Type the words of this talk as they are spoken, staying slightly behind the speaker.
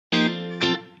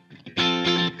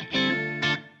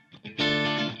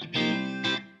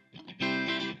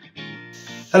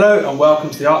Hello and welcome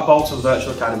to the Ark Boulton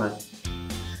Virtual Academy.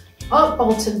 Ark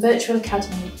Boulton Virtual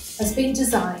Academy has been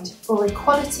designed for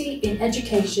equality in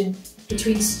education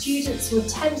between students who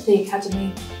attend the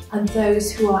Academy and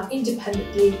those who are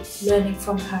independently learning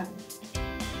from home.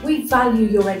 We value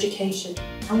your education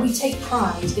and we take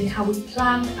pride in how we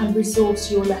plan and resource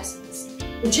your lessons,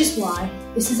 which is why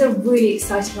this is a really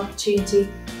exciting opportunity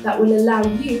that will allow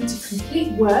you to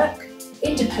complete work,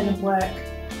 independent work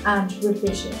and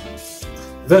revision.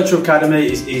 The Virtual Academy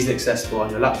is easily accessible on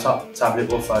your laptop,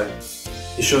 tablet or phone,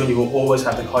 ensuring you will always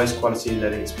have the highest quality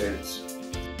learning experience.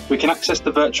 We can access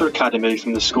the Virtual Academy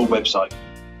from the school website.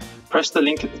 Press the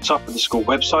link at the top of the school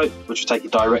website, which will take you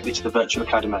directly to the Virtual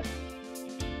Academy.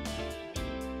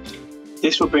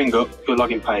 This will bring up your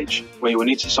login page, where you will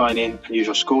need to sign in and use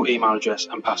your school email address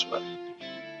and password.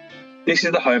 This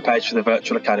is the homepage for the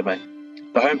Virtual Academy.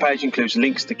 The homepage includes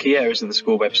links to key areas of the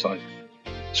school website.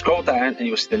 Scroll down and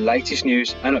you will see the latest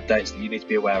news and updates that you need to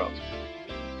be aware of.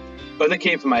 Other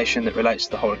key information that relates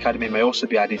to the whole Academy may also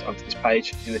be added onto this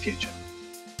page in the future.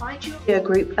 Find your year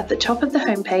group at the top of the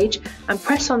homepage and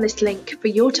press on this link for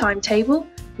your timetable,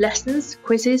 lessons,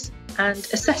 quizzes and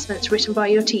assessments written by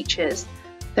your teachers.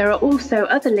 There are also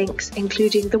other links,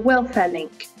 including the welfare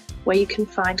link, where you can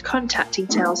find contact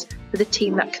details for the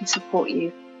team that can support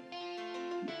you.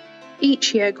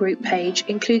 Each year group page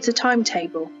includes a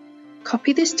timetable.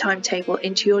 Copy this timetable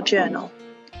into your journal.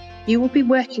 You will be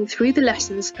working through the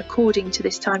lessons according to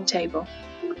this timetable.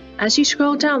 As you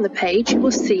scroll down the page, you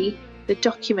will see the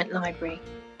document library.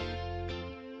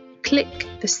 Click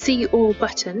the See All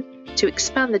button to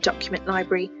expand the document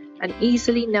library and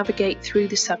easily navigate through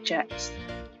the subjects.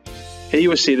 Here you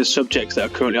will see the subjects that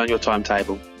are currently on your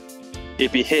timetable. It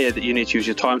will be here that you need to use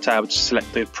your timetable to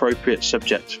select the appropriate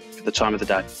subject for the time of the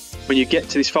day. When you get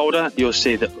to this folder, you'll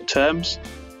see the terms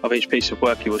of each piece of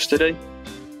work you will study.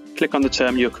 Click on the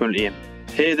term you're currently in.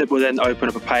 Here that will then open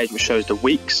up a page which shows the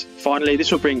weeks. Finally,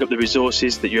 this will bring up the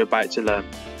resources that you're about to learn.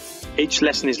 Each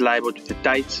lesson is labelled with the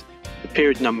date, the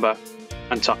period number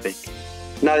and topic.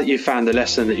 Now that you've found the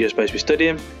lesson that you're supposed to be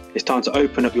studying, it's time to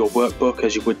open up your workbook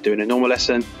as you would do in a normal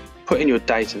lesson. Put in your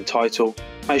date and title,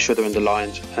 make sure they're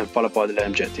underlined and followed by the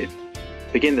learn objective.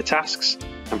 Begin the tasks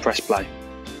and press play.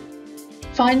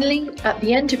 Finally, at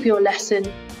the end of your lesson,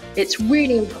 it's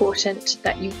really important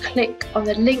that you click on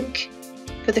the link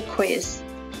for the quiz.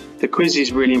 The quiz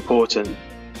is really important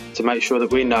to make sure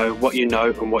that we know what you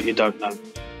know and what you don't know.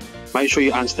 Make sure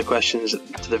you answer the questions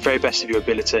to the very best of your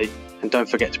ability and don't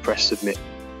forget to press submit.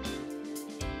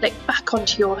 Click back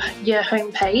onto your year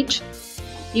homepage.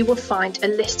 You will find a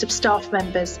list of staff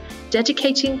members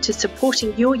dedicating to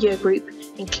supporting your year group,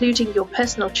 including your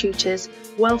personal tutors,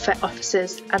 welfare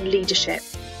officers and leadership.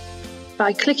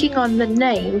 By clicking on the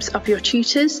names of your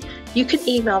tutors, you can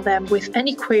email them with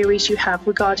any queries you have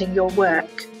regarding your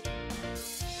work.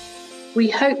 We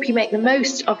hope you make the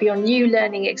most of your new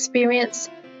learning experience.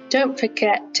 Don't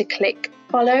forget to click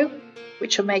follow,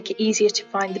 which will make it easier to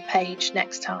find the page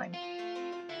next time.